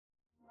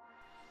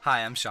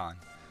Hi, I'm Sean.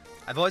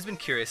 I've always been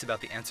curious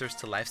about the answers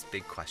to life's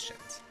big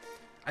questions.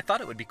 I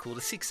thought it would be cool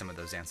to seek some of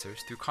those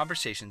answers through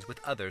conversations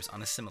with others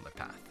on a similar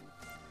path.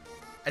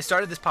 I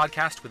started this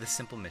podcast with a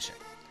simple mission.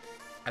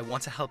 I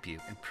want to help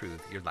you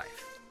improve your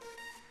life.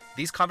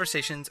 These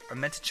conversations are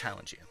meant to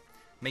challenge you,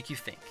 make you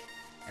think,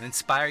 and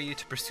inspire you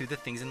to pursue the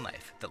things in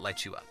life that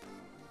light you up.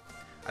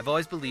 I've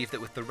always believed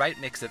that with the right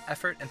mix of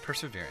effort and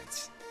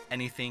perseverance,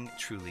 anything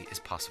truly is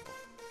possible.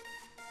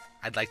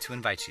 I'd like to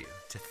invite you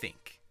to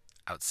think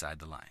outside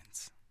the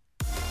lines.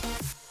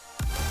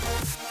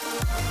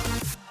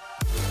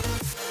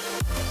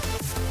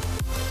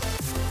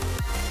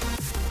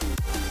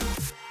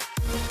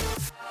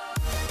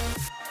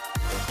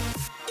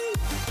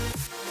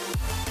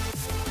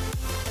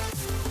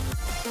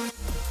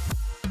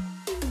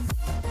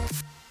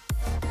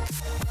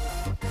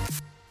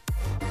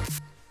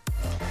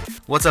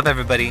 What's up,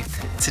 everybody?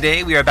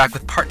 Today we are back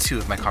with part 2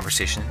 of my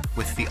conversation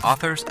with the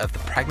authors of The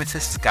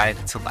Pragmatist's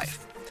Guide to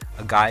Life,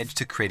 a guide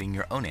to creating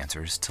your own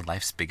answers to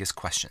life's biggest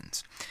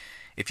questions.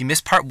 If you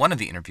missed part 1 of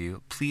the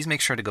interview, please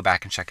make sure to go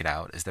back and check it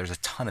out, as there's a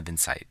ton of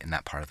insight in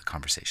that part of the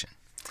conversation.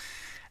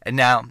 And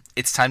now,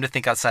 it's time to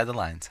think outside the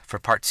lines for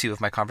part 2 of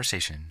my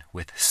conversation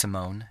with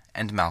Simone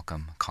and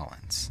Malcolm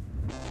Collins.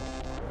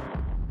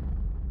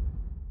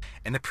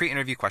 In the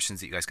pre-interview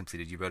questions that you guys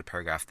completed, you wrote a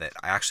paragraph that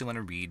I actually want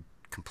to read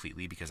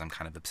completely because I'm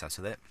kind of obsessed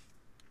with it.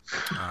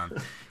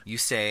 You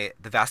say,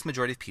 the vast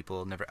majority of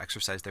people never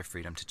exercise their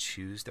freedom to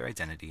choose their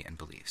identity and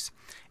beliefs.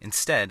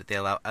 Instead, they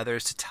allow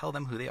others to tell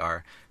them who they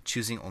are,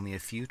 choosing only a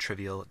few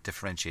trivial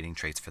differentiating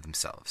traits for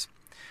themselves.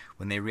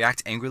 When they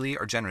react angrily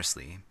or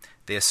generously,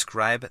 they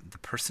ascribe the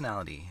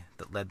personality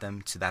that led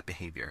them to that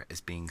behavior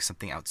as being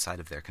something outside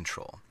of their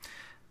control.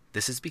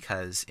 This is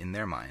because, in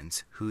their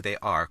minds, who they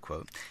are,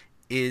 quote,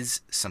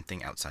 is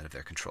something outside of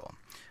their control.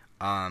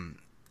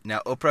 Now,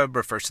 Oprah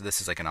refers to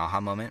this as like an aha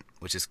moment,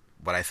 which is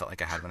what I felt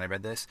like I had when I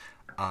read this.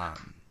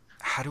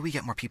 How do we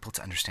get more people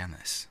to understand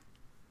this?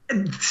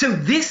 So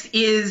this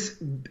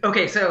is,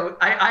 okay, so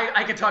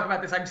I could talk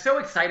about this. I'm so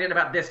excited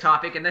about this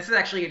topic, and this is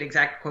actually an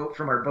exact quote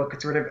from our book.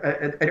 It's sort of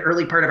an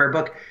early part of our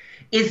book,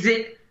 is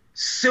that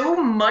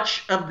so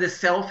much of the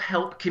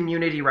self-help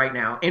community right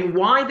now, and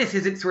why this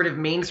isn't sort of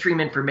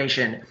mainstream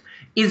information,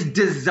 is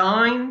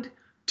designed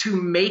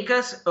to make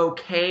us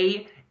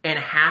okay and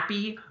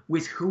happy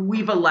with who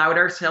we've allowed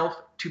ourselves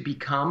to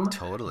become.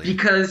 Totally.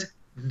 Because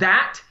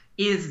that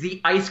is the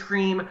ice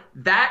cream,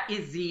 that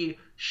is the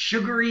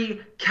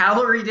sugary,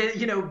 calorie,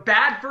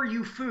 bad for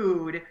you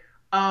food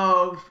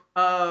of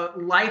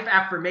life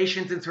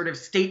affirmations and sort of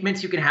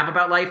statements you can have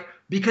about life,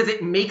 because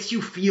it makes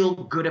you feel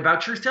good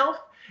about yourself.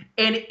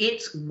 And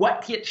it's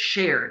what gets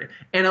shared.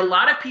 And a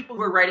lot of people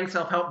who are writing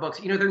self-help books,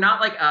 they're not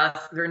like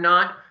us. They're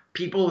not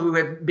people who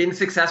have been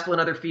successful in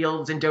other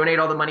fields and donate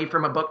all the money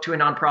from a book to a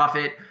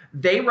nonprofit.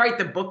 They write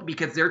the book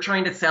because they're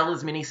trying to sell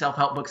as many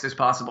self-help books as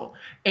possible.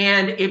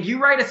 And if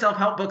you write a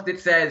self-help book that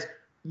says,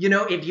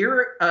 if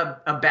you're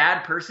a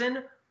bad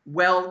person,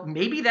 well,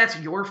 maybe that's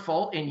your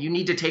fault and you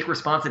need to take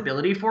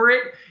responsibility for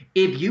it.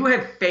 If you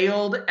have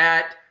failed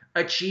at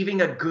achieving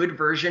a good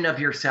version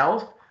of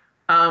yourself,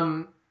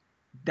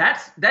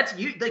 that's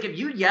you. Like, if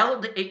you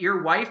yelled at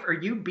your wife or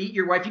you beat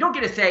your wife, you don't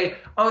get to say,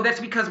 oh, that's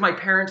because my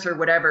parents or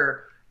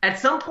whatever. At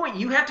some point,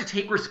 you have to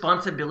take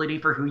responsibility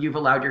for who you've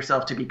allowed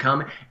yourself to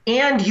become,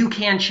 and you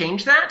can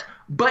change that.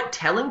 But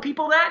telling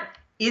people that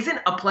isn't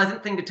a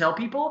pleasant thing to tell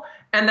people,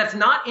 and that's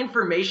not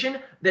information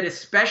that,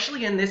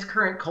 especially in this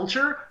current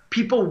culture,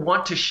 people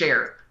want to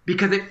share,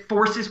 because it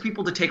forces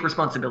people to take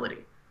responsibility.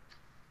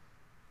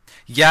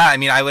 Yeah, I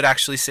mean, I would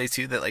actually say,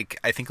 too, that,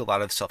 I think a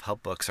lot of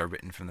self-help books are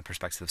written from the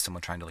perspective of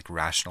someone trying to,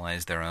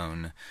 rationalize their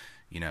own,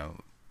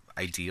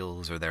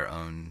 ideals or their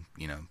own,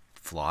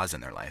 flaws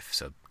in their life.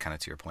 So kind of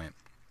to your point.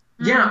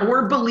 Yeah,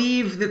 or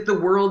believe that the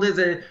world is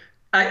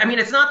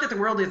it's not that the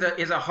world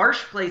is a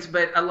harsh place,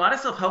 but a lot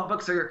of self-help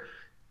books are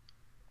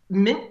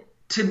meant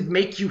to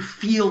make you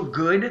feel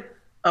good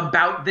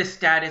about the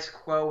status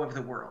quo of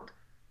the world.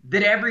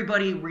 That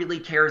everybody really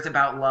cares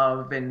about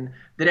love, and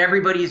that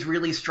everybody's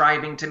really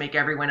striving to make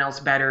everyone else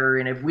better.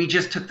 And if we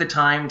just took the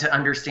time to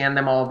understand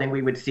them all, then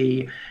we would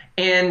see.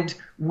 And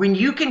when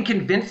you can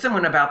convince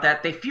someone about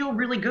that, they feel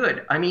really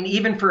good. I mean,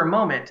 even for a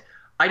moment.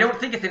 I don't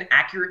think it's an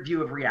accurate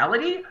view of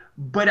reality,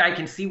 but I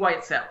can see why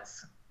it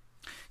sells.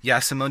 Yeah,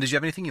 Simone, did you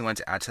have anything you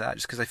wanted to add to that?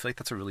 Just because I feel like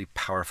that's a really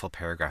powerful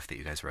paragraph that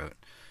you guys wrote.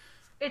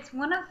 It's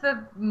one of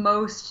the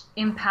most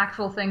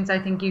impactful things I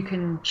think you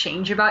can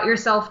change about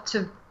yourself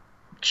to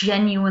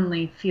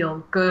genuinely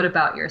feel good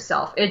about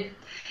yourself. It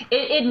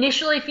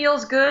initially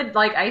feels good,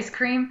 like ice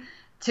cream,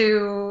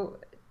 to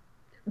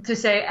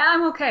say,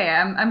 I'm okay,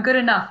 I'm good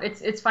enough.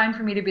 It's fine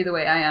for me to be the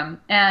way I am.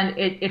 And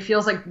it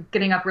feels like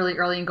getting up really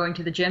early and going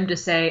to the gym to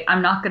say,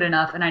 I'm not good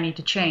enough and I need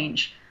to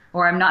change,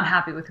 or I'm not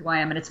happy with who I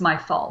am and it's my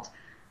fault.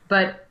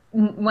 But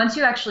once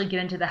you actually get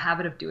into the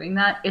habit of doing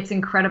that, it's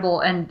incredible,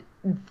 and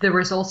the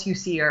results you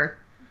see are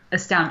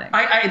astounding.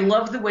 I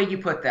love the way you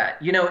put that.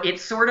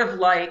 It's sort of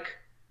like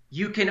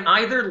you can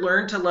either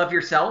learn to love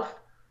yourself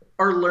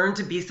or learn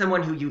to be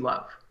someone who you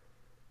love.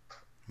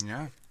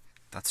 Yeah,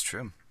 that's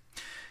true.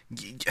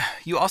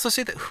 You also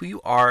say that who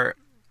you are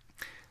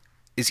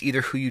is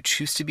either who you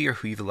choose to be or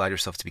who you've allowed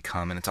yourself to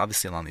become, and it's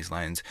obviously along these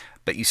lines,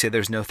 but you say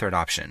there's no third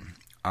option.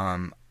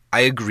 I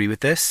agree with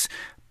this,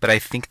 but I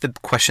think the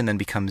question then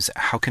becomes,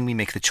 how can we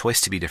make the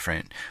choice to be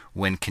different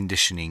when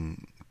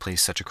conditioning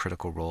plays such a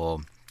critical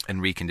role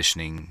and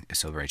reconditioning is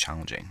so very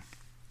challenging?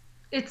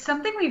 It's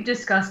something we've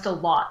discussed a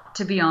lot,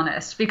 to be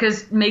honest,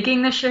 because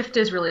making the shift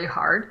is really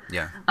hard.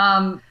 Yeah.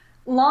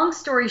 Long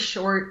story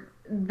short,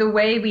 the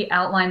way we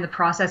outline the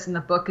process in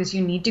the book is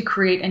you need to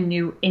create a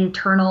new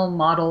internal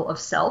model of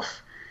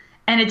self.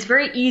 And it's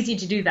very easy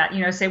to do that,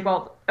 say,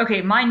 well,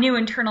 okay, my new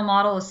internal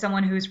model is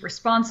someone who's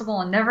responsible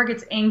and never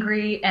gets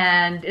angry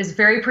and is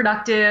very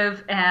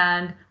productive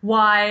and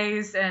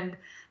wise and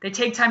they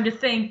take time to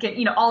think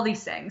and, all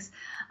these things.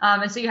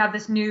 And so you have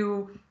this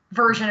new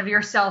version of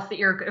yourself that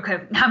you're,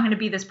 okay, now I'm going to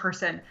be this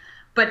person.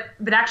 But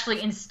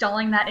actually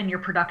installing that in your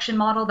production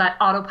model, that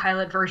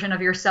autopilot version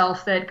of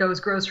yourself that goes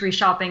grocery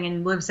shopping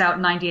and lives out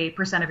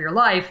 98% of your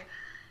life,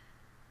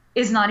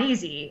 is not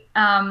easy.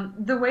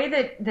 The way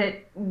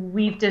that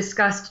we've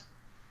discussed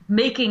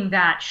making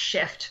that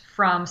shift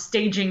from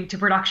staging to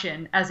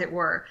production, as it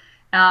were,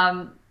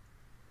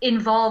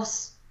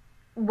 involves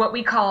what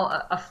we call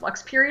a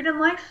flux period in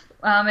life.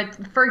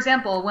 For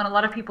example, when a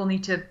lot of people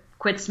need to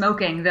quit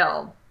smoking,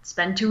 they'll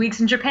spend 2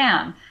 weeks in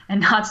Japan and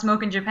not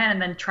smoke in Japan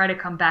and then try to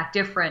come back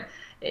different.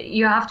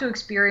 You have to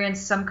experience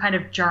some kind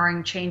of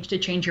jarring change to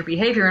change your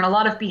behavior. And a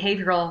lot of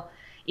behavioral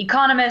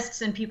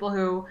economists and people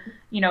who,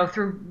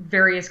 through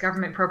various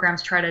government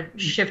programs try to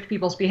shift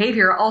people's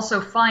behavior also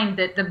find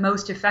that the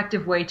most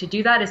effective way to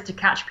do that is to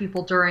catch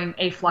people during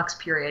a flux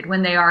period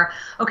when they are,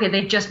 okay,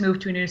 they just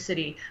moved to a new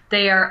city.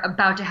 They are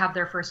about to have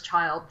their first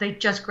child. They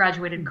just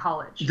graduated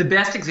college. The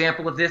best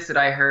example of this that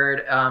I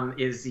heard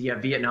is the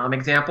Vietnam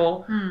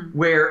example,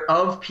 where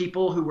of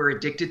people who were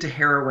addicted to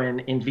heroin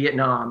in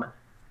Vietnam,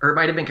 or it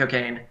might have been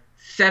cocaine,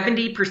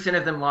 70%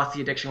 of them lost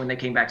the addiction when they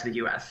came back to the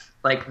U.S.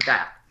 Like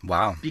that.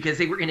 Wow. Because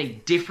they were in a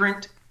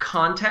different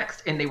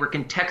context and they were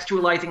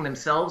contextualizing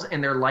themselves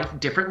and their life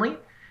differently.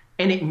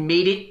 And it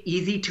made it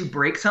easy to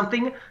break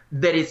something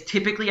that is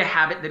typically a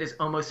habit that is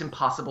almost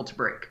impossible to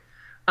break.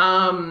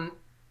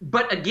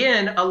 But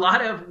again, a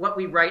lot of what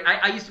we write,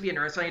 I used to be a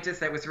neuroscientist.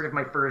 That was sort of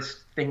my first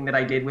thing that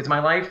I did with my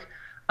life.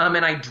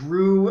 And I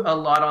drew a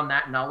lot on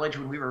that knowledge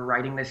when we were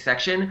writing this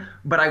section.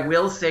 But I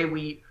will say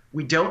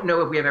we don't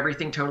know if we have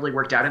everything totally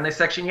worked out in this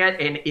section yet.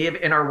 And if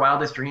in our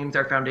wildest dreams,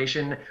 our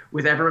foundation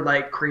was ever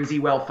crazy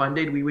well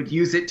funded, we would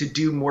use it to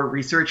do more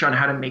research on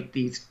how to make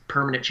these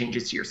permanent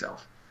changes to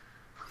yourself.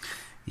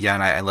 Yeah,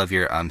 and I love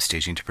your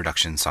staging to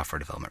production software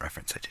development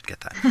reference. I did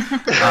get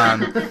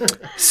that.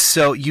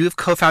 So you have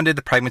co-founded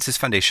the Pragmatist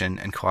Foundation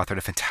and co-authored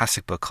a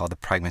fantastic book called The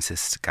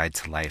Pragmatist's Guide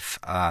to Life.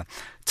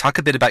 Talk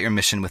a bit about your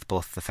mission with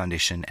both the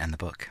foundation and the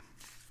book.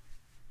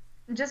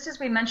 Just as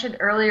we mentioned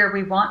earlier,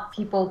 we want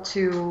people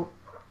to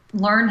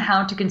learn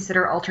how to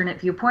consider alternate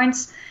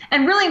viewpoints.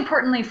 And really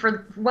importantly,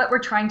 for what we're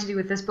trying to do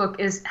with this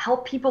book is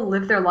help people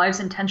live their lives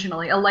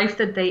intentionally, a life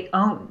that they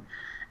own.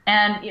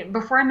 And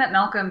before I met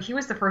Malcolm, he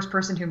was the first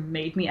person who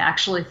made me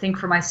actually think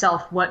for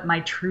myself what my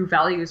true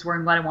values were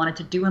and what I wanted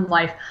to do in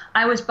life.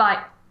 I was,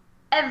 by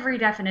every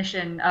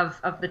definition of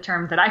the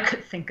term that I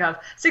could think of,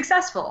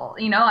 successful.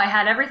 I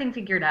had everything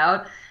figured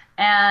out,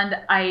 and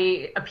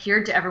I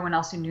appeared to everyone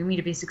else who knew me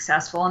to be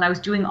successful, and I was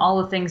doing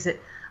all the things that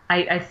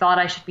I thought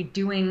I should be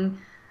doing.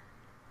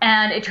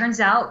 And it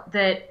turns out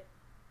that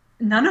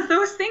none of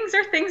those things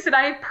are things that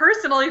I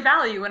personally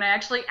value when I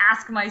actually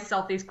ask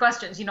myself these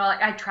questions.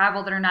 I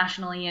traveled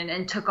internationally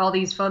and took all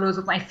these photos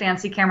with my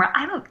fancy camera.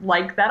 I don't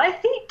like that. I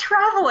hate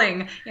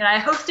traveling. I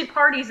hosted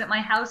parties at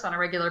my house on a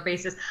regular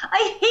basis.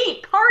 I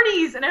hate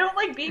parties and I don't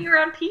like being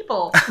around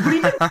people. But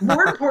even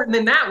more important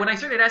than that, when I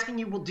started asking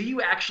you, well, do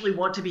you actually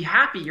want to be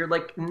happy? You're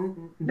like,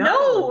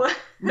 no.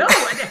 No.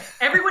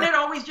 Everyone had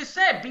always just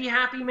said, be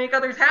happy, make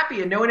others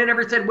happy. And no one had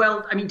ever said,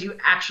 well, do you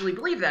actually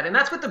believe that? And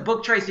that's what the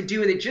book tries to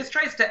do. It just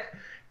tries to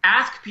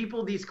ask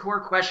people these core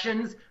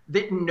questions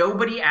that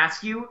nobody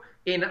asks you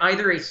in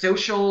either a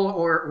social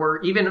or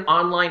even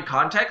online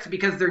context,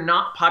 because they're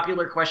not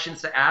popular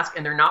questions to ask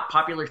and they're not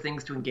popular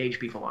things to engage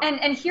people on.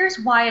 And here's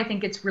why I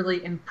think it's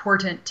really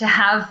important to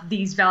have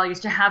these values,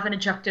 to have an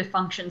objective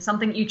function,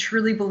 something you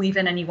truly believe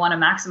in and you want to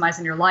maximize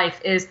in your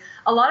life. Is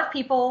a lot of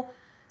people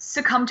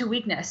succumb to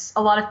weakness.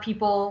 A lot of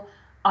people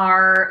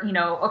are,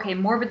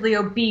 morbidly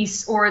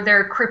obese, or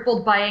they're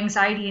crippled by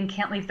anxiety and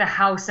can't leave the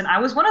house. And I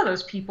was one of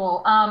those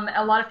people.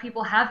 A lot of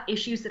people have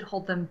issues that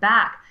hold them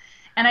back.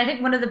 And I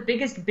think one of the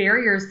biggest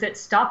barriers that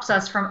stops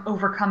us from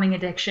overcoming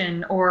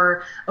addiction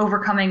or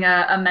overcoming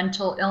a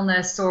mental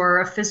illness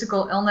or a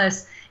physical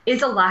illness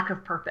is a lack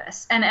of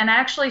purpose. And I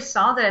actually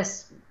saw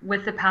this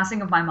with the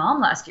passing of my mom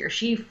last year.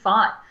 She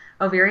fought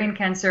ovarian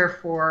cancer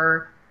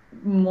for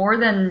more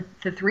than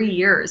 3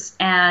 years.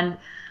 And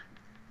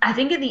I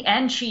think in the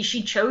end, she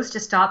chose to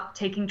stop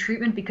taking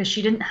treatment because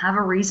she didn't have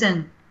a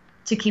reason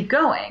to keep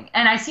going.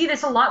 And I see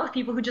this a lot with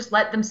people who just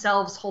let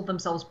themselves hold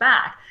themselves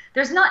back.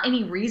 There's not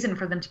any reason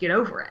for them to get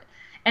over it.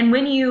 And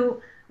when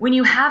you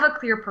have a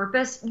clear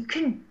purpose, you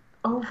can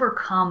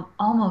overcome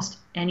almost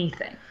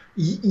anything.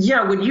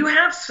 Yeah, when you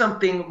have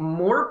something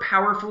more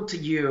powerful to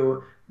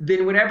you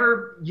than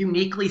whatever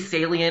uniquely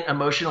salient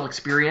emotional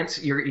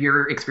experience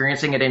you're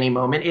experiencing at any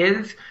moment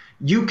is,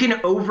 you can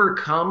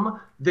overcome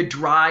the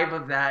drive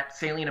of that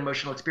salient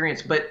emotional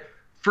experience. But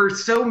for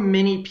so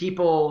many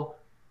people,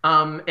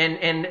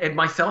 and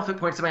myself at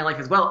points in my life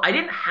as well, I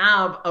didn't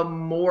have a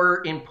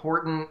more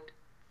important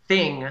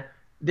thing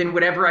than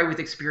whatever I was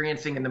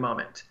experiencing in the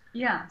moment.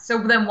 Yeah. So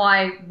then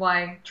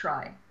why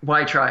try?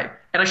 Why try?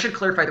 And I should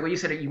clarify, the way you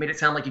said it, you made it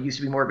sound like you used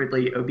to be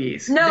morbidly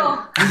obese.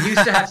 No. You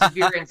used to have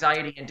severe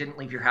anxiety and didn't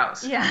leave your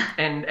house. Yeah.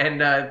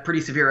 And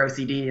pretty severe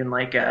OCD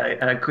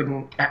and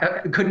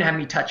couldn't have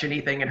me touch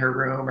anything in her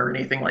room or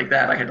anything like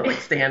that. I had to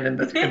stand in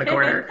the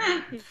corner.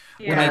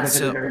 Yeah.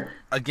 So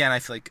again, I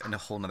feel like in a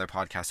whole nother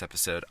podcast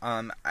episode,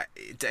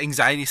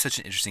 anxiety is such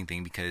an interesting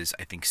thing because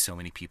I think so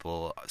many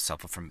people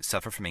suffer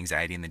from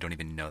anxiety and they don't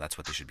even know that's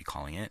what they should be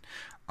calling it.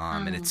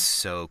 And it's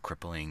so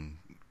crippling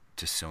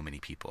to so many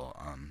people.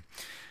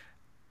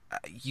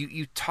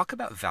 You talk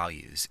about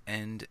values,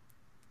 and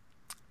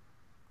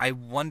I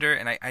wonder,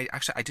 and I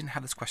actually didn't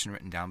have this question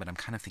written down, but I'm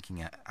kind of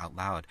thinking out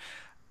loud.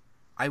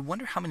 I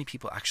wonder how many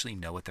people actually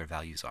know what their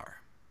values are.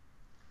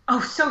 Oh,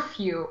 so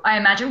few, I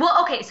imagine.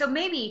 Well, okay, so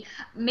maybe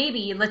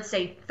let's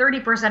say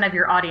 30% of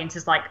your audience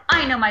is like,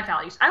 I know my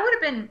values. I would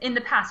have been in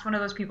the past one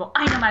of those people.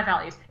 I know my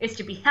values. It's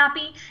to be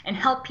happy and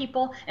help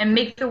people and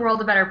make the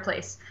world a better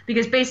place.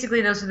 Because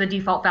basically those are the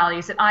default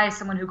values that I, as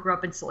someone who grew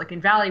up in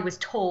Silicon Valley, was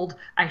told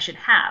I should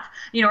have.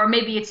 Or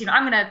maybe it's,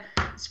 I'm going to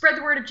spread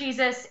the word of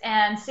Jesus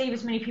and save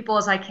as many people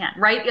as I can,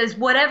 right? Is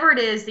whatever it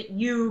is that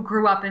you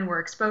grew up and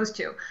were exposed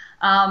to.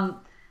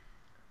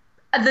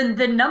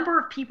 The number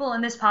of people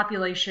in this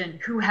population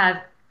who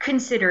have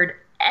considered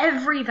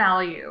every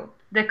value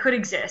that could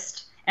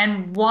exist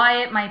and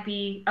why it might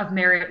be of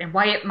merit and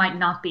why it might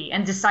not be,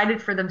 and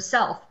decided for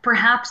themselves,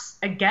 perhaps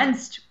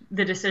against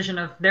the decision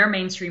of their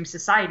mainstream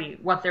society,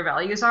 what their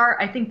values are,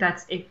 I think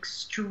that's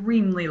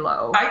extremely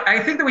low. I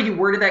think the way you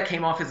worded that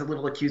came off as a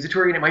little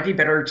accusatory, and it might be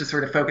better to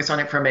sort of focus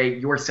on it from a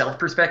yourself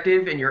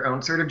perspective and your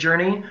own sort of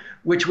journey,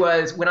 which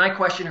was, when I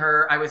questioned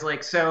her, I was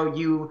like, so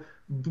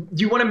do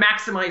you want to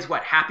maximize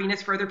what?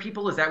 Happiness for other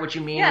people? Is that what you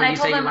mean? Yeah, and when I you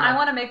told say them I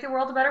want to make the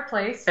world a better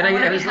place. And I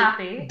want to be was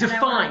happy. Like,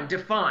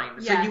 define.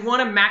 Yes. So you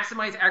want to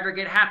maximize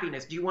aggregate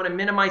happiness. Do you want to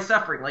minimize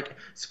suffering? Like,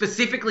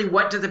 specifically,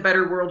 what does a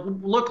better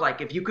world look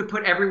like? If you could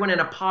put everyone in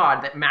a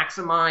pod that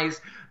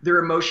maximized their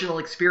emotional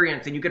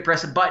experience and you could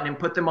press a button and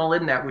put them all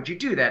in that, would you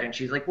do that? And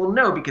she's like, well,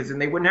 no, because then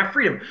they wouldn't have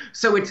freedom.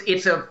 So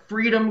it's a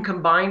freedom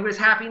combined with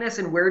happiness.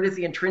 And where does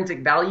the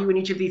intrinsic value in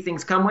each of these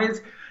things come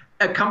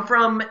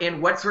from, and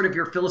what's sort of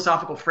your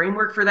philosophical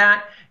framework for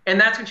that? And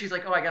that's when she's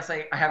like, oh, I guess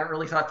I haven't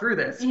really thought through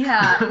this.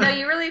 Yeah, no,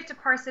 you really have to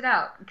parse it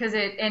out, because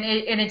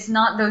it's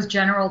not those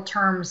general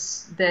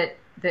terms that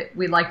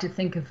we like to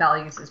think of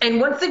values as. And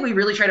one thing we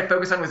really try to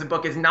focus on with the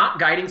book is not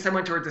guiding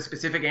someone towards a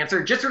specific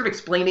answer, just sort of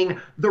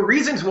explaining the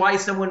reasons why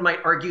someone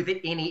might argue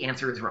that any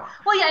answer is wrong.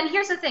 Well, yeah, and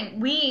here's the thing.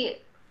 We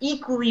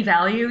equally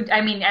valued,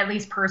 I mean, at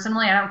least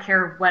personally, I don't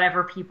care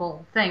whatever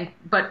people think,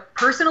 but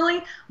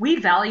personally, we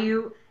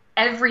value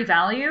every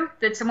value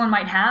that someone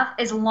might have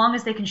as long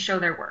as they can show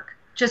their work.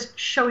 Just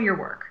show your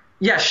work.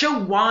 Yeah,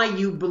 show why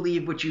you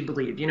believe what you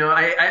believe. And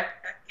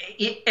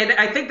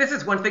I think this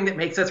is one thing that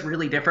makes us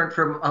really different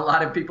from a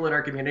lot of people in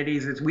our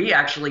communities, is we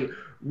actually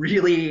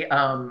really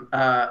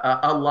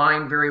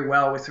align very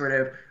well with sort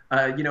of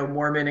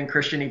Mormon and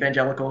Christian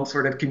evangelical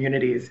sort of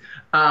communities.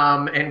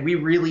 And we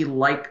really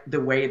like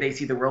the way they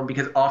see the world,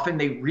 because often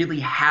they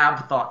really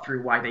have thought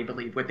through why they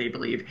believe what they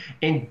believe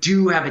and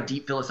do have a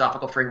deep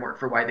philosophical framework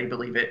for why they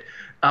believe it.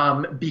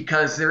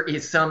 Because there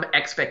is some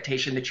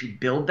expectation that you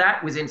build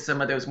that within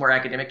some of those more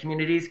academic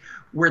communities,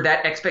 where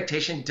that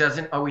expectation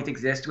doesn't always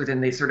exist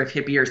within the sort of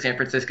hippie or San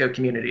Francisco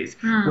communities,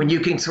 when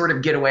you can sort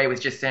of get away with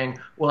just saying,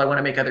 well, I want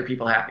to make other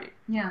people happy.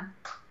 Yeah.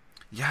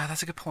 Yeah,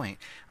 that's a good point.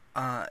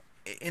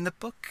 In the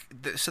book,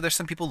 so there's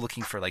some people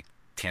looking for like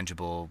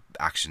tangible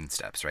action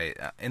steps, right?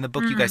 In the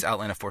book, you guys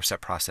outline a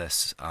 4-step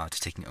process to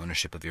taking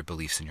ownership of your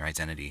beliefs and your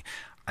identity.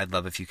 I'd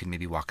love if you could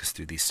maybe walk us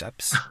through these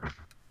steps.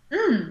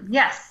 Okay.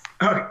 Yes.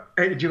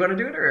 Do you want to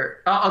do it,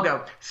 or I'll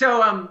go?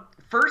 So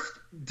first,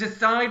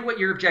 decide what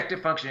your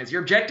objective function is.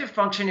 Your objective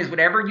function is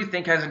whatever you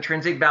think has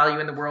intrinsic value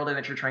in the world and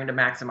that you're trying to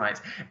maximize.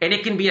 And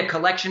it can be a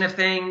collection of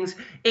things.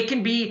 You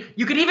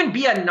could even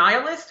be a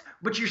nihilist,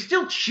 but you're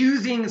still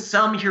choosing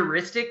some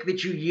heuristic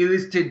that you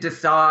use to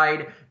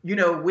decide,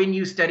 when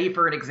you study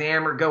for an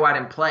exam or go out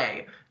and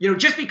play.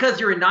 Just because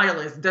you're a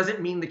nihilist doesn't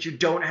mean that you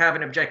don't have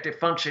an objective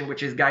function,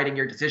 which is guiding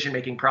your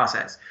decision-making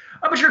process.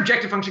 But your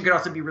objective function could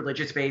also be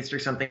religious-based or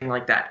something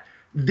like that.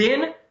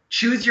 Then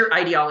choose your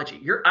ideology.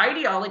 Your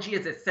ideology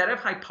is a set of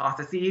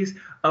hypotheses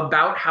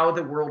about how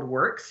the world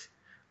works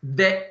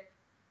that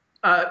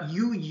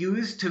you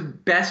use to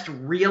best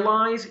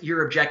realize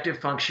your objective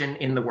function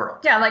in the world.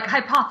 Yeah, like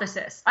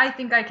hypothesis. I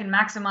think I can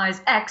maximize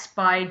X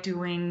by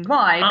doing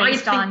Y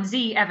based on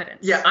Z evidence.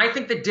 Yeah, I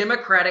think the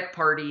Democratic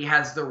Party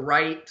has the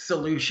right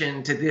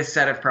solution to this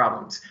set of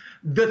problems.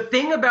 The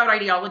thing about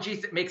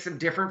ideologies that makes them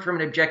different from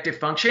an objective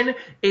function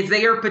is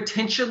they are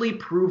potentially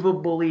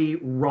provably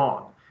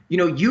wrong.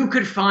 You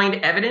could find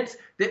evidence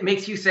that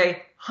makes you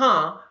say,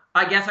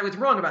 I guess I was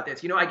wrong about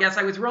this. I guess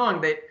I was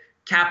wrong that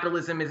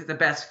capitalism is the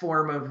best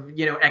form of,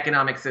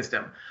 economic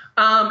system.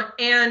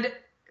 And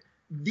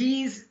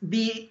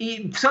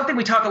something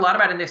we talk a lot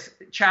about in this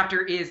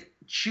chapter is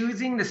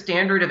choosing the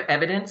standard of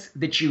evidence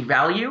that you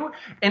value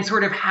and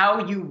sort of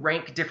how you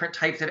rank different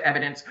types of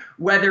evidence,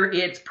 whether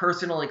it's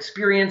personal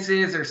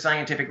experiences or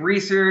scientific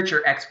research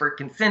or expert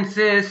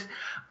consensus.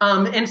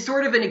 And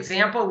sort of an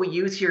example we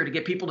use here to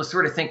get people to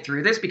sort of think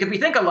through this, because we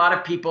think a lot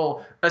of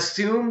people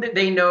assume that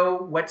they know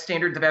what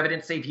standards of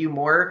evidence they view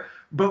more,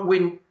 but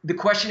when the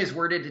question is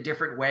worded a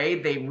different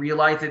way, they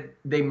realize that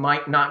they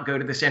might not go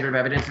to the standard of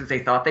evidence as they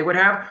thought they would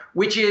have,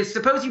 which is,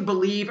 suppose you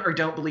believe or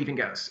don't believe in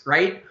ghosts,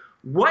 right?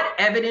 What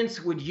evidence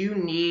would you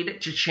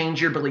need to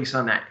change your beliefs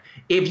on that?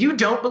 If you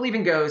don't believe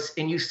in ghosts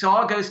and you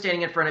saw a ghost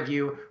standing in front of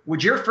you,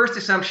 would your first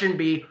assumption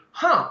be,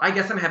 I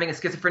guess I'm having a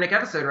schizophrenic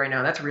episode right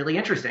now. That's really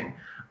interesting.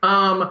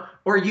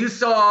 Or you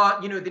saw,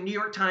 the New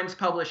York Times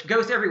publish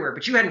ghosts everywhere,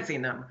 but you hadn't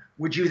seen them.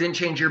 Would you then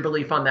change your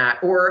belief on that?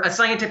 Or a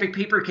scientific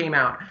paper came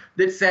out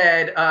that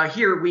said,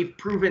 here, we've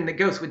proven the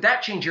ghosts. Would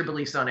that change your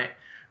beliefs on it?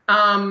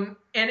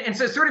 And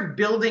so sort of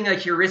building a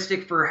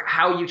heuristic for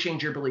how you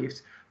change your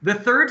beliefs. The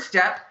third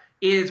step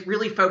is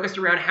really focused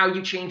around how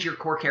you change your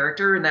core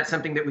character. And that's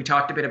something that we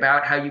talked a bit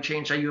about, how you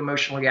change how you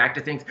emotionally react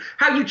to things,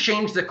 how you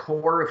change the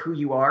core of who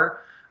you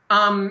are.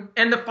 And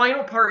the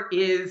final part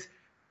is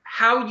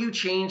how you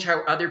change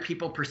how other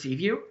people perceive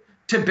you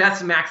to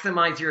best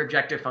maximize your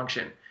objective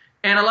function.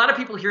 And a lot of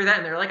people hear that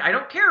and they're like, I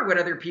don't care what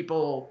other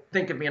people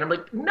think of me. And I'm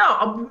like,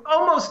 no,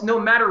 almost no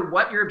matter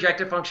what your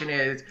objective function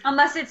is.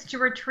 Unless it's to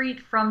retreat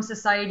from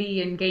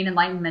society and gain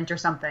enlightenment or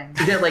something.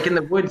 Yeah, like in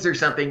the woods or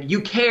something.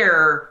 You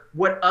care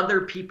what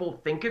other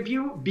people think of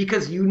you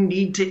because you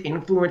need to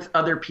influence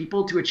other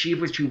people to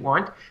achieve what you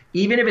want,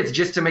 even if it's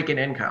just to make an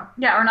income.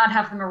 Yeah, or not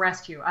have them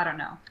arrest you. I don't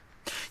know.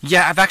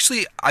 Yeah,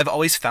 I've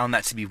always found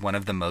that to be one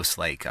of the most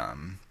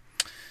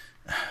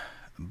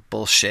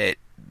bullshit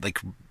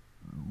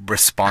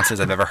responses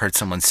I've ever heard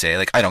someone say.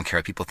 Like, I don't care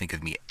what people think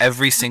of me.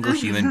 Every single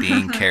human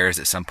being cares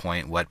at some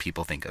point what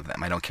people think of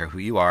them. I don't care who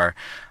you are.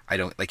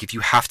 If you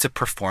have to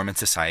perform in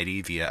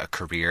society via a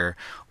career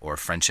or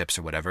friendships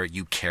or whatever,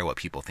 you care what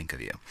people think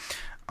of you.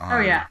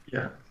 Yeah,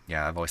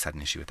 I've always had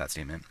an issue with that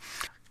statement.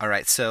 All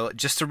right, so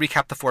just to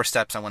recap the 4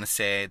 steps, I want to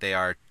say they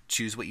are: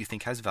 choose what you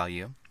think has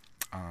value,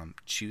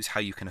 choose how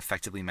you can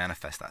effectively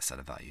manifest that set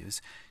of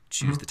values,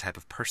 choose the type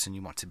of person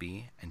you want to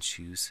be, and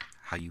choose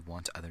how you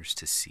want others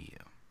to see you.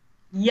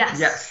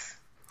 Yes.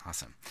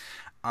 Awesome.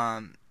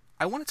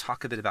 I want to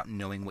talk a bit about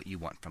knowing what you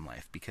want from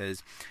life,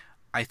 because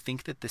I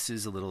think that this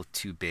is a little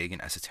too big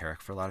and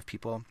esoteric for a lot of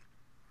people.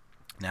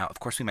 Now, of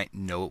course, we might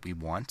know what we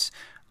want,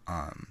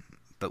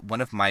 but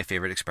one of my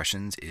favorite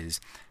expressions is,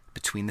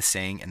 between the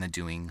saying and the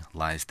doing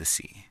lies the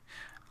sea.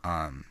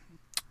 And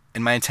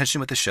my intention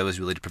with the show is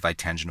really to provide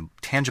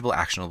tangible,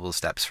 actionable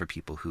steps for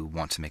people who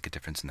want to make a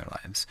difference in their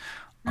lives.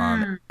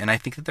 And I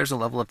think that there's a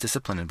level of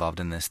discipline involved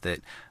in this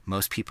that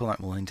most people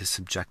aren't willing to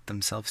subject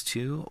themselves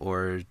to,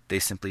 or they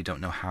simply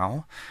don't know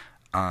how.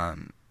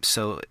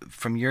 So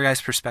from your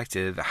guys'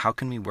 perspective, how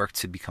can we work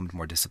to become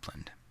more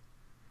disciplined?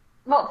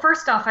 Well,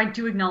 first off, I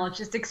do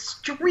acknowledge it's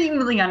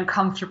extremely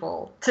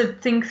uncomfortable to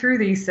think through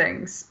these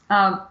things.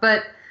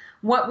 But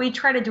what we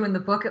try to do in the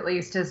book, at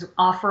least, is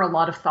offer a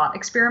lot of thought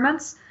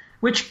experiments,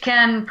 which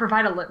can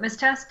provide a litmus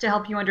test to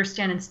help you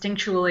understand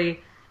instinctually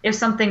if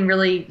something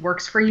really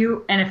works for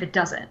you and if it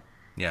doesn't.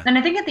 Yeah. And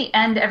I think at the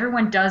end,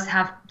 everyone does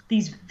have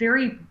these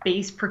very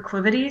base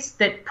proclivities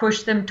that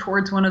push them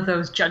towards one of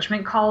those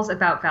judgment calls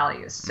about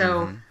values.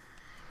 So,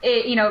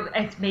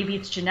 maybe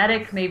it's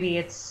genetic, maybe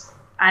it's,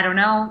 I don't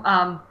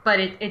know, but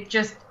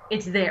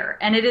it's there,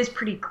 and it is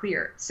pretty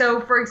clear.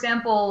 So, for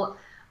example,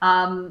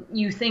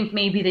 you think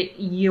maybe that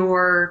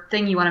your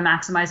thing you want to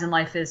maximize in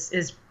life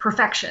is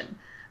perfection.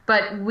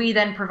 But we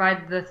then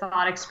provide the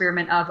thought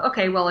experiment of,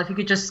 okay, well, if you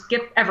could just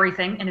skip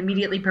everything and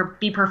immediately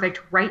be perfect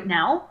right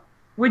now,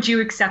 would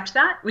you accept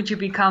that? Would you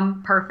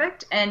become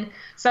perfect? And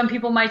some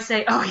people might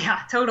say, oh,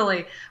 yeah,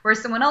 totally. Whereas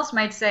someone else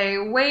might say,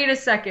 wait a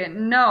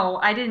second, no,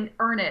 I didn't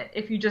earn it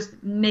if you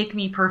just make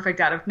me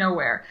perfect out of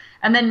nowhere.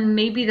 And then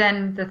maybe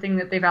then the thing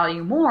that they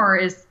value more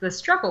is the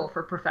struggle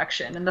for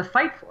perfection and the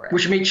fight for it.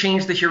 Which may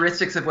change the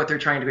heuristics of what they're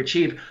trying to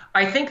achieve.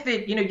 I think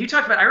that, you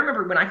talked about, I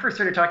remember when I first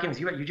started talking with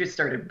you just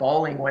started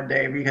bawling one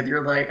day because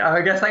you're like, oh,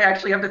 I guess I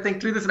actually have to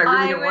think through this and I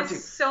really don't want to. I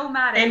was so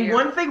mad at you. And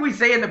one thing we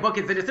say in the book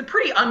is that it's a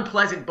pretty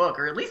unpleasant book,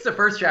 or at least the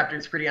first chapter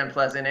is pretty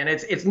unpleasant. And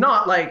it's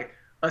not like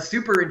a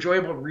super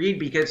enjoyable read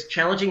because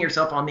challenging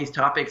yourself on these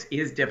topics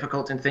is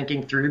difficult and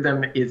thinking through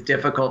them is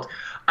difficult.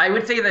 I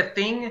would say the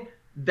thing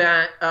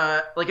that,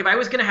 if I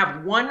was going to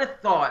have one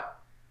thought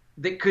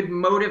that could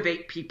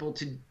motivate people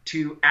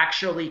to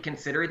actually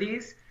consider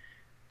these,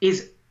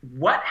 is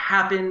what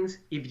happens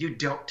if you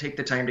don't take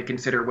the time to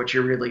consider what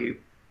you really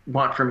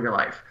want from your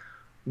life?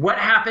 what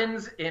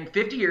happens in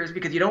 50 years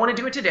because you don't want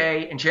to do it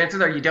today, and chances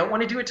are you don't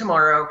want to do it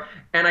tomorrow.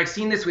 And I've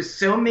seen this with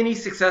so many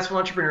successful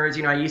entrepreneurs.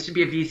 I used to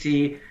be a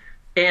VC,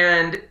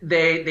 and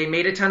they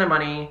made a ton of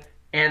money,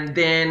 and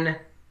then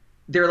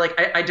they're like,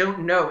 I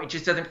don't know, it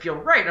just doesn't feel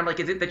right. And I'm like,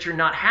 is it that you're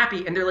not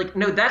happy? And they're like,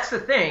 no, that's the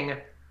thing.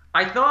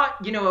 I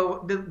thought,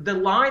 the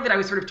lie that I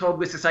was sort of told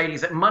with society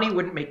is that money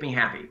wouldn't make me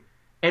happy.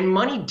 And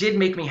money did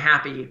make me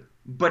happy,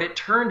 but it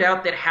turned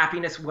out that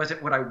happiness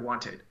wasn't what I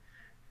wanted.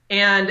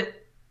 And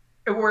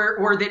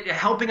or that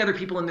helping other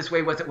people in this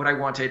way wasn't what I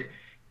wanted.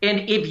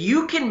 And if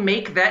you can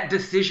make that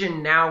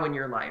decision now in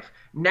your life,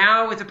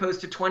 now as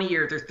opposed to 20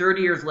 years or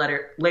 30 years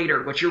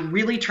later, what you're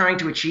really trying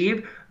to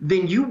achieve,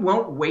 then you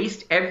won't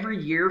waste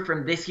every year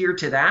from this year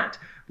to that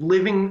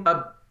living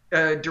a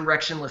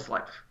directionless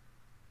life.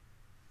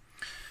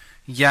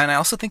 Yeah, and I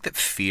also think that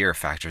fear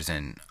factors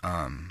in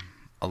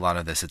a lot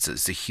of this.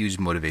 It's a huge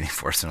motivating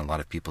force in a lot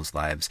of people's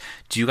lives.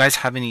 Do you guys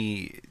have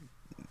any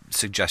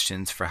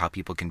suggestions for how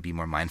people can be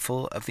more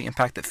mindful of the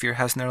impact that fear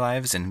has in their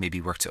lives and maybe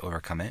work to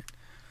overcome it?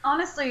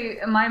 Honestly,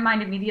 my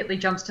mind immediately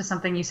jumps to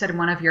something you said in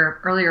one of your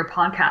earlier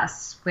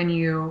podcasts when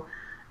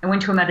I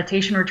went to a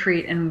meditation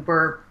retreat and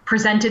were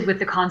presented with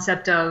the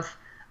concept of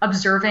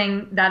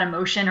observing that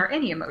emotion or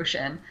any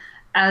emotion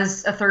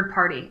as a third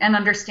party and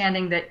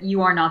understanding that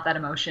you are not that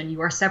emotion.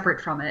 You are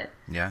separate from it.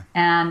 Yeah.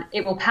 And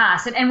it will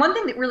pass. And one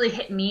thing that really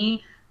hit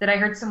me that I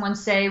heard someone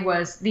say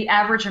was the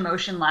average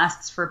emotion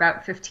lasts for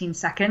about 15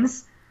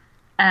 seconds.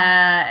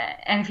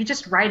 And if you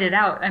just write it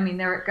out, I mean,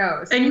 there it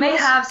goes. And you may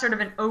have sort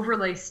of an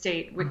overlay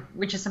state,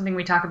 which is something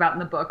we talk about in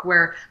the book,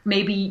 where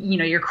maybe,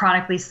 you're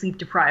chronically sleep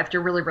deprived,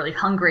 you're really, really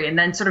hungry, and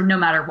then sort of no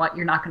matter what,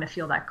 you're not going to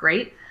feel that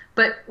great.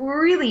 But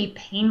really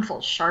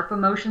painful, sharp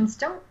emotions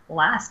don't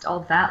last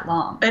all that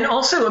long. And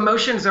also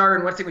emotions are,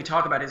 and one thing we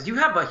talk about is you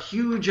have a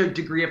huge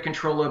degree of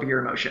control over your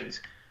emotions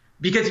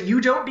because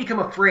you don't become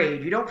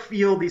afraid. You don't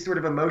feel these sort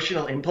of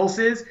emotional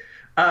impulses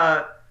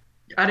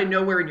out of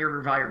nowhere in your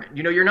environment.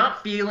 You're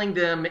not feeling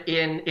them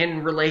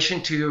in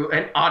relation to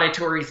an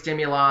auditory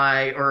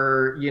stimuli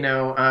or,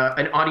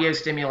 an audio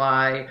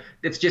stimuli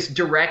that's just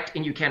direct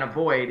and you can't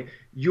avoid.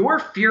 Your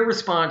fear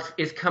response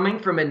is coming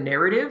from a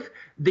narrative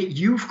that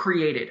you've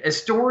created, a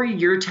story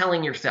you're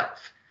telling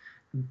yourself.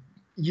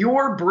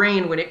 Your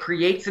brain, when it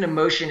creates an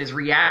emotion, is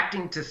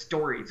reacting to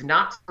stories,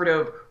 not sort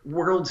of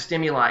world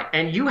stimuli,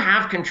 and you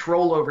have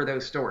control over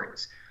those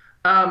stories.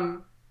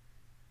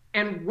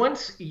 And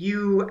once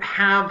you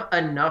have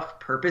enough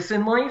purpose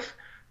in life,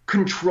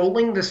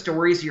 controlling the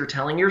stories you're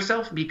telling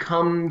yourself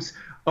becomes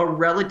a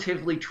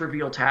relatively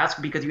trivial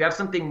task because you have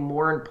something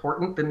more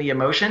important than the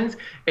emotions.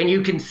 And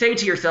you can say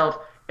to yourself,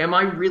 am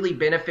I really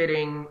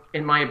benefiting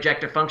in my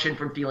objective function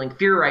from feeling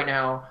fear right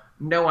now?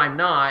 No, I'm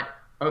not.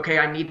 Okay,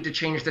 I need to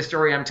change the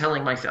story I'm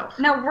telling myself.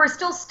 Now, we're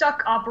still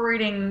stuck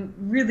operating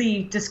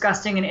really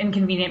disgusting and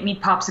inconvenient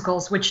meat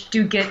popsicles, which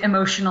do get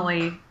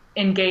emotionally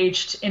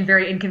engaged in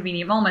very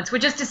inconvenient moments,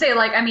 which is to say,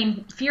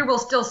 fear will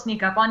still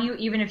sneak up on you,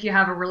 even if you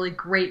have a really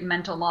great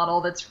mental model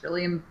that's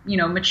really,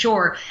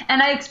 mature.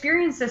 And I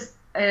experienced this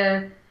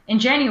in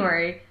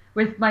January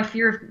with my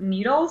fear of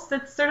needles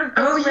that sort of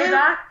goes way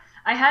back.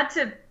 I had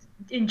to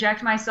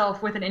inject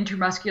myself with an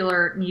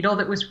intramuscular needle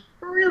that was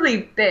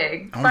really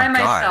big by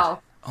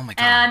myself. Oh my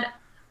God. And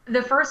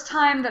the first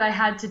time that I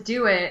had to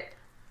do it,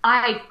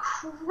 I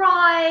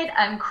cried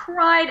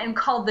and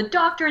called the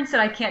doctor and said,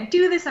 I can't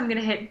do this. I'm going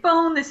to hit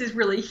bone. This is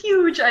really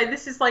huge.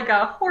 This is like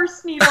a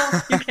horse needle.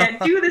 You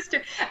can't do this.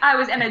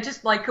 And I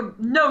just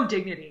no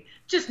dignity,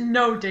 just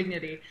no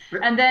dignity.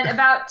 And then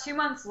about 2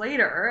 months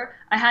later,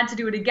 I had to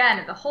do it again.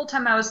 And the whole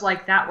time I was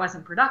like, that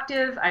wasn't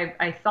productive.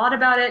 I thought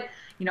about it.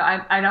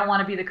 I don't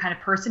want to be the kind of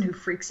person who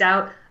freaks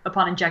out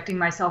upon injecting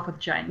myself with a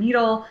giant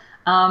needle.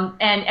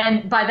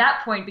 And by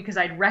that point, because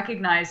I'd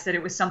recognized that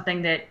it was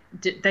something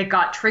that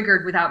got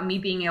triggered without me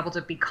being able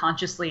to be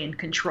consciously in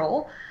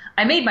control,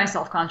 I made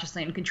myself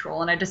consciously in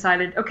control. And I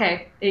decided,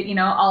 okay,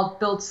 I'll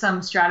build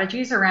some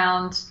strategies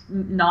around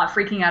not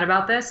freaking out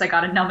about this. I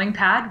got a numbing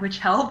pad, which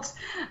helped.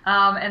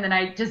 And then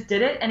I just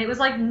did it. And it was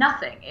like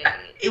nothing.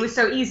 It was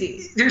so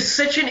easy. There's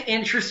such an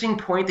interesting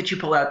point that you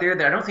pull out there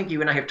that I don't think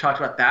you and I have talked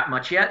about that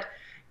much yet,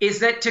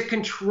 is that to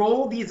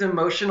control these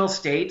emotional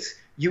states,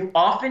 you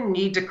often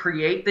need to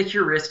create the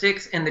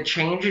heuristics and the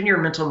change in your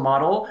mental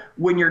model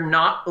when you're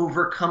not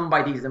overcome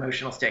by these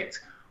emotional states.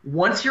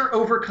 Once you're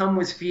overcome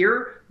with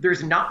fear,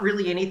 there's not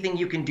really anything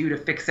you can do to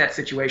fix that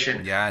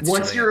situation.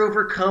 Once you're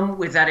overcome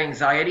with that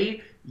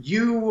anxiety,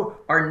 you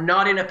are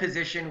not in a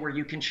position where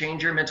you can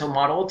change your mental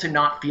model to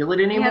not feel it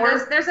anymore.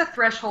 Yeah, there's a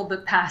threshold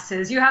that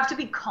passes. You have to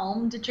be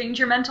calm to change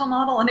your mental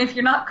model, and if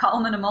you're not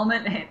calm in a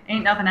moment,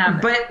 ain't nothing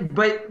happening.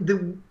 But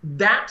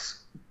that's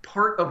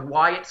part of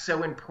why it's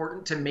so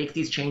important to make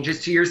these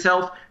changes to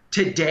yourself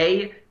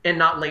today and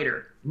not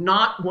later,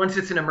 not once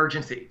it's an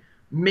emergency.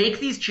 Make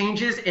these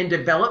changes and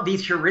develop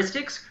these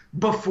heuristics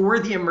before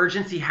the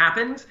emergency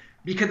happens,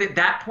 because at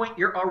that point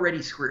you're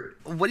already screwed.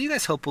 What do you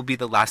guys hope will be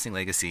the lasting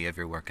legacy of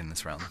your work in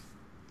this realm?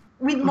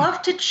 We'd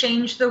love to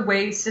change the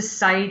way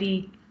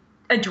society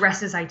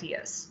addresses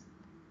ideas.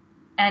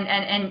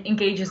 and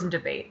engages in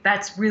debate.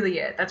 That's really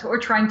it. That's what we're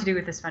trying to do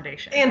with this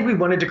foundation. And we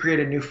wanted to create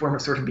a new form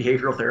of sort of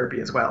behavioral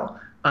therapy as well.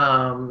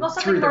 Well,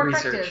 something through the more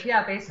research. effective,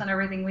 yeah, based on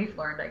everything we've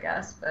learned, I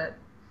guess. But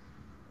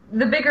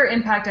the bigger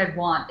impact I'd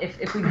want,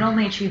 if we can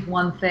only achieve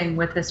one thing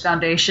with this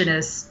foundation,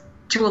 is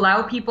to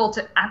allow people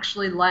to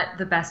actually let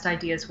the best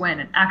ideas win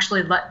and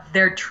actually let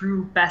their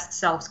true best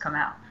selves come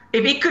out.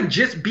 If it could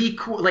just be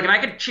cool, like if I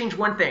could change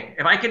one thing,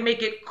 if I could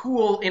make it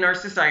cool in our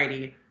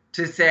society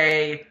to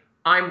say,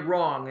 I'm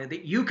wrong,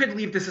 that you could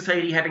leave the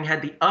society having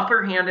had the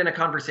upper hand in a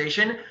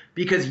conversation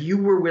because you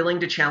were willing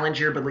to challenge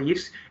your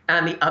beliefs,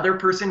 and the other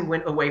person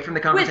went away from the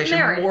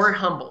conversation more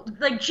humbled.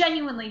 Like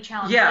genuinely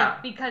challenged. Yeah.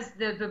 Like, because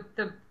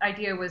the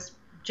idea was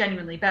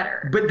genuinely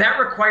better. But that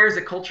requires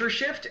a culture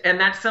shift, and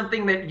that's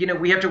something that, you know,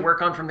 we have to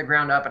work on from the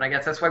ground up, and I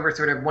guess that's why we're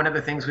sort of, one of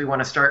the things we want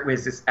to start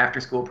with is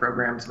after school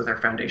programs with our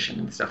foundation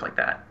and stuff like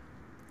that.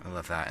 I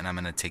love that, and I'm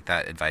going to take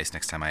that advice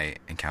next time I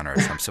encounter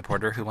a Trump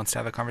supporter who wants to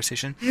have a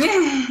conversation.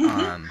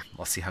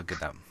 We'll see how good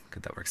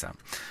that works out.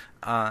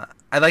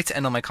 I like to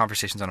end all my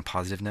conversations on a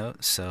positive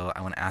note, so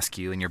I want to ask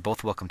you, and you're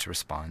both welcome to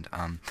respond,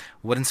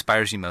 what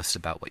inspires you most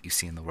about what you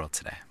see in the world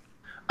today?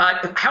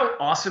 How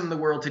awesome the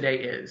world today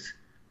is.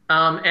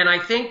 And I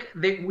think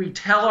that we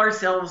tell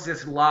ourselves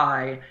this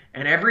lie,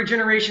 and every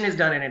generation has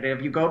done it.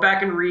 If you go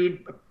back and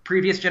read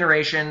previous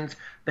generations,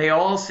 they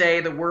all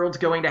say the world's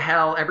going to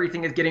hell,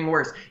 everything is getting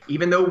worse.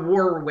 Even though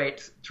war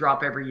rates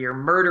drop every year,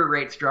 murder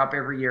rates drop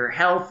every year,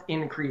 health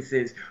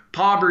increases,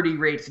 poverty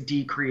rates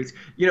decrease,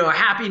 you know,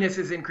 happiness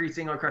is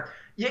increasing across.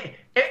 Yeah,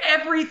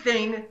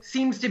 everything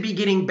seems to be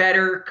getting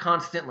better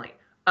constantly.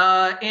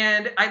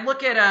 And I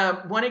look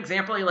at one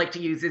example I like to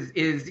use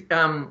is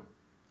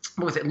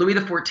what was it, Louis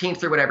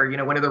XIV or whatever, you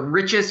know, one of the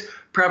richest,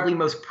 probably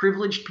most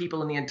privileged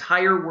people in the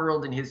entire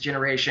world in his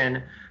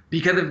generation,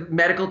 because of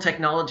medical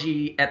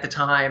technology at the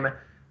time,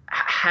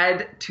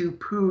 had to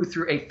poo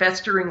through a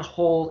festering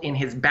hole in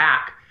his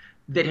back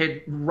that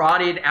had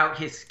rotted out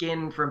his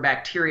skin from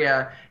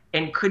bacteria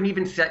and couldn't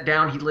even sit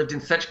down. He lived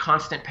in such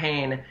constant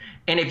pain.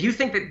 And if you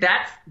think that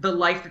that's the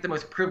life that the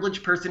most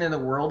privileged person in the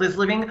world is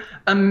living,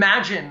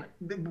 imagine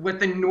what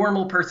the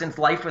normal person's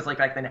life was like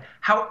back then,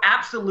 how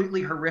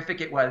absolutely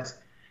horrific it was.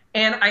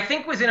 And I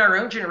think was in our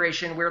own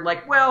generation, we're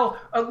like, well,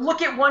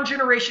 look at one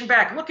generation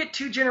back, look at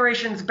two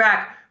generations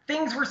back.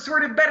 Things were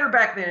sort of better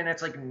back then. And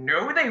it's like,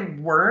 no, they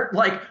weren't.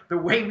 Like the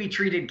way we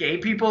treated gay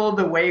people,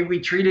 the way we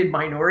treated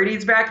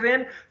minorities back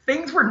then,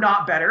 things were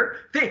not better.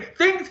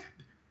 Things,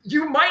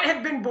 you might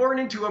have been born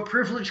into a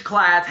privileged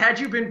class had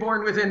you been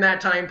born within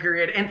that time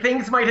period, and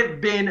things might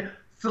have been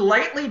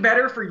slightly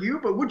better for you,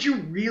 but would you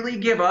really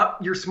give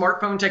up your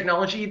smartphone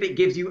technology that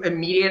gives you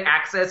immediate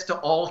access to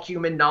all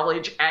human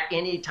knowledge at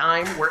any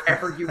time,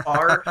 wherever you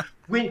are?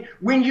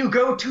 When you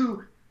go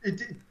to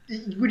the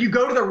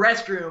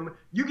restroom,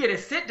 you get to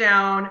sit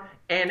down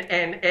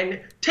and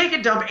take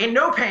a dump in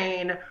no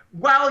pain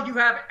while you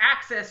have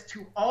access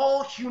to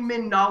all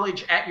human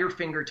knowledge at your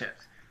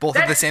fingertips. Both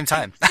at the same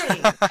time.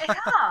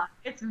 Yeah,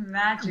 it's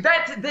magical.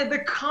 That's the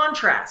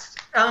contrast,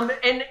 and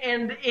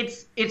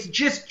it's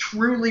just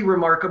truly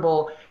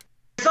remarkable.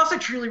 It's also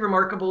truly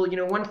remarkable, you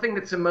know, one thing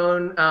that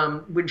Simone,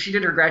 when she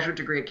did her graduate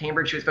degree at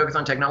Cambridge, she was focused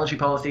on technology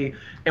policy,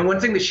 and one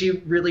thing that she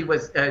really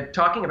was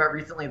talking about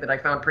recently that I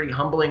found pretty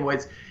humbling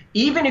was,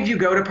 even if you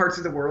go to parts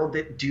of the world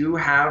that do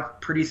have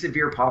pretty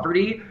severe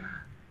poverty,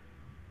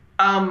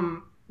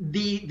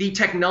 the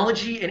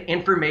technology and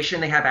information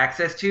they have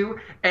access to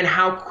and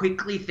how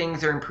quickly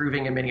things are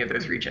improving in many of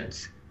those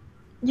regions.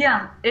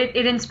 Yeah,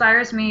 it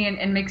inspires me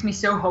and makes me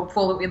so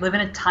hopeful that we live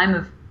in a time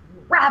of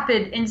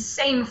rapid,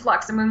 insane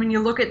flux. I mean, when you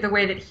look at the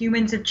way that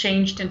humans have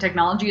changed and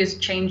technology has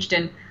changed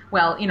in,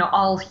 well, you know,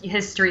 all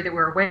history that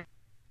we're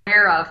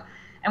aware of,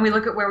 and we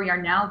look at where we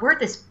are now, we're at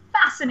this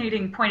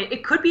fascinating point.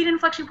 It could be an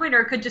inflection point, or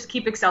it could just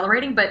keep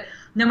accelerating, but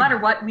no matter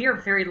what, we are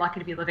very lucky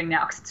to be living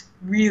now, because it's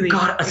really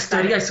a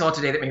study I saw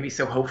today that made me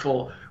so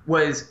hopeful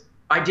was,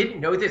 I didn't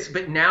know this,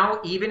 but now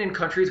even in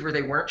countries where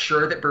they weren't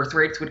sure that birth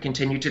rates would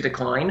continue to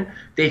decline,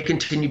 they've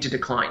continued to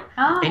decline.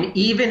 And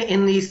even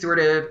in these sort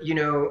of, you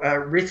know,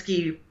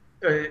 risky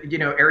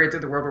areas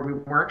of the world where we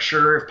weren't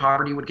sure if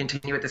poverty would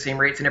continue at the same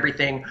rates and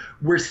everything,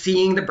 we're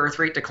seeing the birth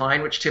rate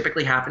decline, which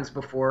typically happens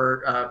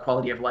before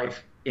quality of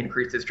life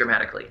increases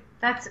dramatically.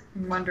 That's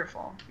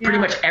wonderful. Pretty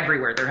much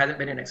everywhere. There hasn't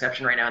been an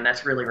exception right now, and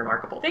that's really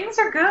remarkable. Things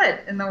are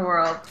good in the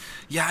world.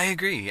 Yeah, I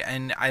agree.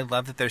 And I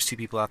love that there's two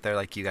people out there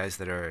like you guys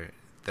that are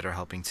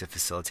helping to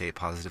facilitate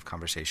positive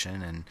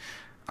conversation. And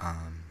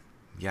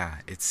yeah,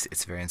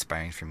 it's very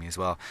inspiring for me as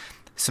well.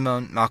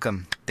 Simone,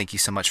 Malcolm, thank you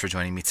so much for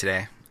joining me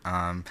today.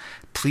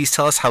 Please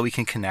tell us how we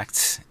can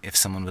connect if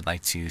someone would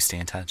like to stay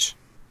in touch.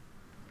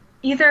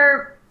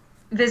 Either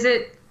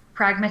visit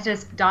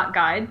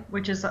pragmatist.guide,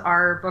 which is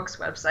our book's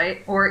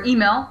website, or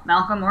email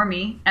Malcolm or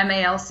me,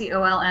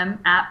 MALCOLM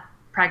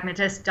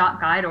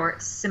 @pragmatist.guide, or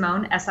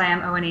Simone,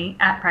 SIMONE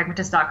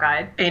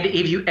 @pragmatist.guide. And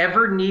if you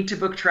ever need to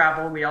book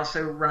travel, we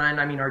also run,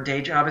 our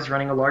day job is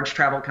running a large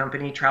travel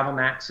company,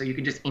 TravelMax, so you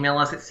can just email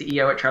us at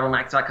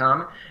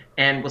CEO@travelmax.com,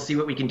 and we'll see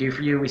what we can do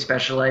for you. We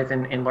specialize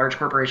in large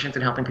corporations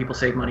and helping people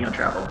save money on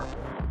travel.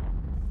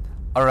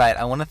 All right,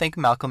 I want to thank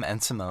Malcolm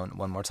and Simone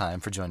one more time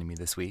for joining me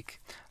this week.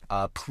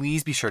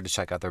 Please be sure to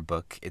check out their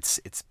book.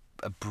 It's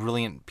a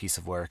brilliant piece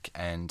of work,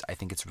 and I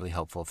think it's really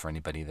helpful for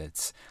anybody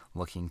that's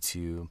looking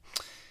to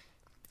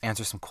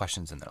answer some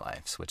questions in their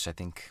lives, which I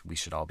think we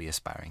should all be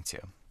aspiring to.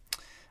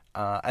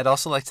 I'd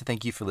also like to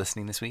thank you for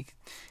listening this week.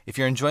 If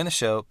you're enjoying the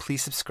show,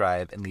 please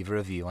subscribe and leave a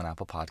review on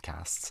Apple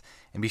Podcasts,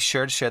 and be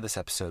sure to share this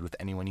episode with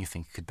anyone you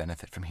think could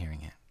benefit from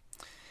hearing it.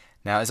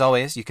 Now, as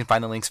always, you can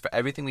find the links for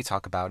everything we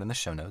talk about in the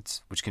show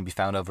notes, which can be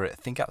found over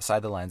at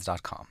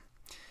thinkoutside-the-lines.com.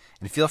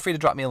 And feel free to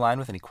drop me a line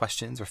with any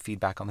questions or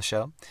feedback on the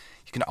show.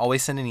 You can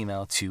always send an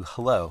email to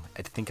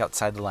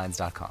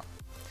hello@thinkoutside-the-lines.com.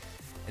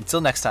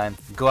 Until next time,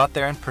 go out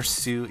there and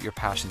pursue your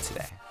passion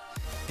today,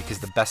 because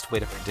the best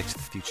way to predict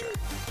the future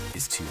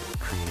is to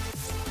create it.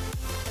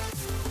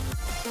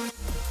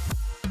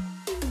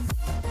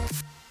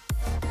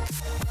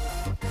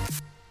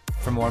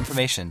 For more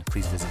information,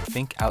 please visit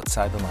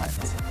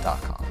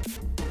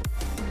thinkoutside-the-lines.com.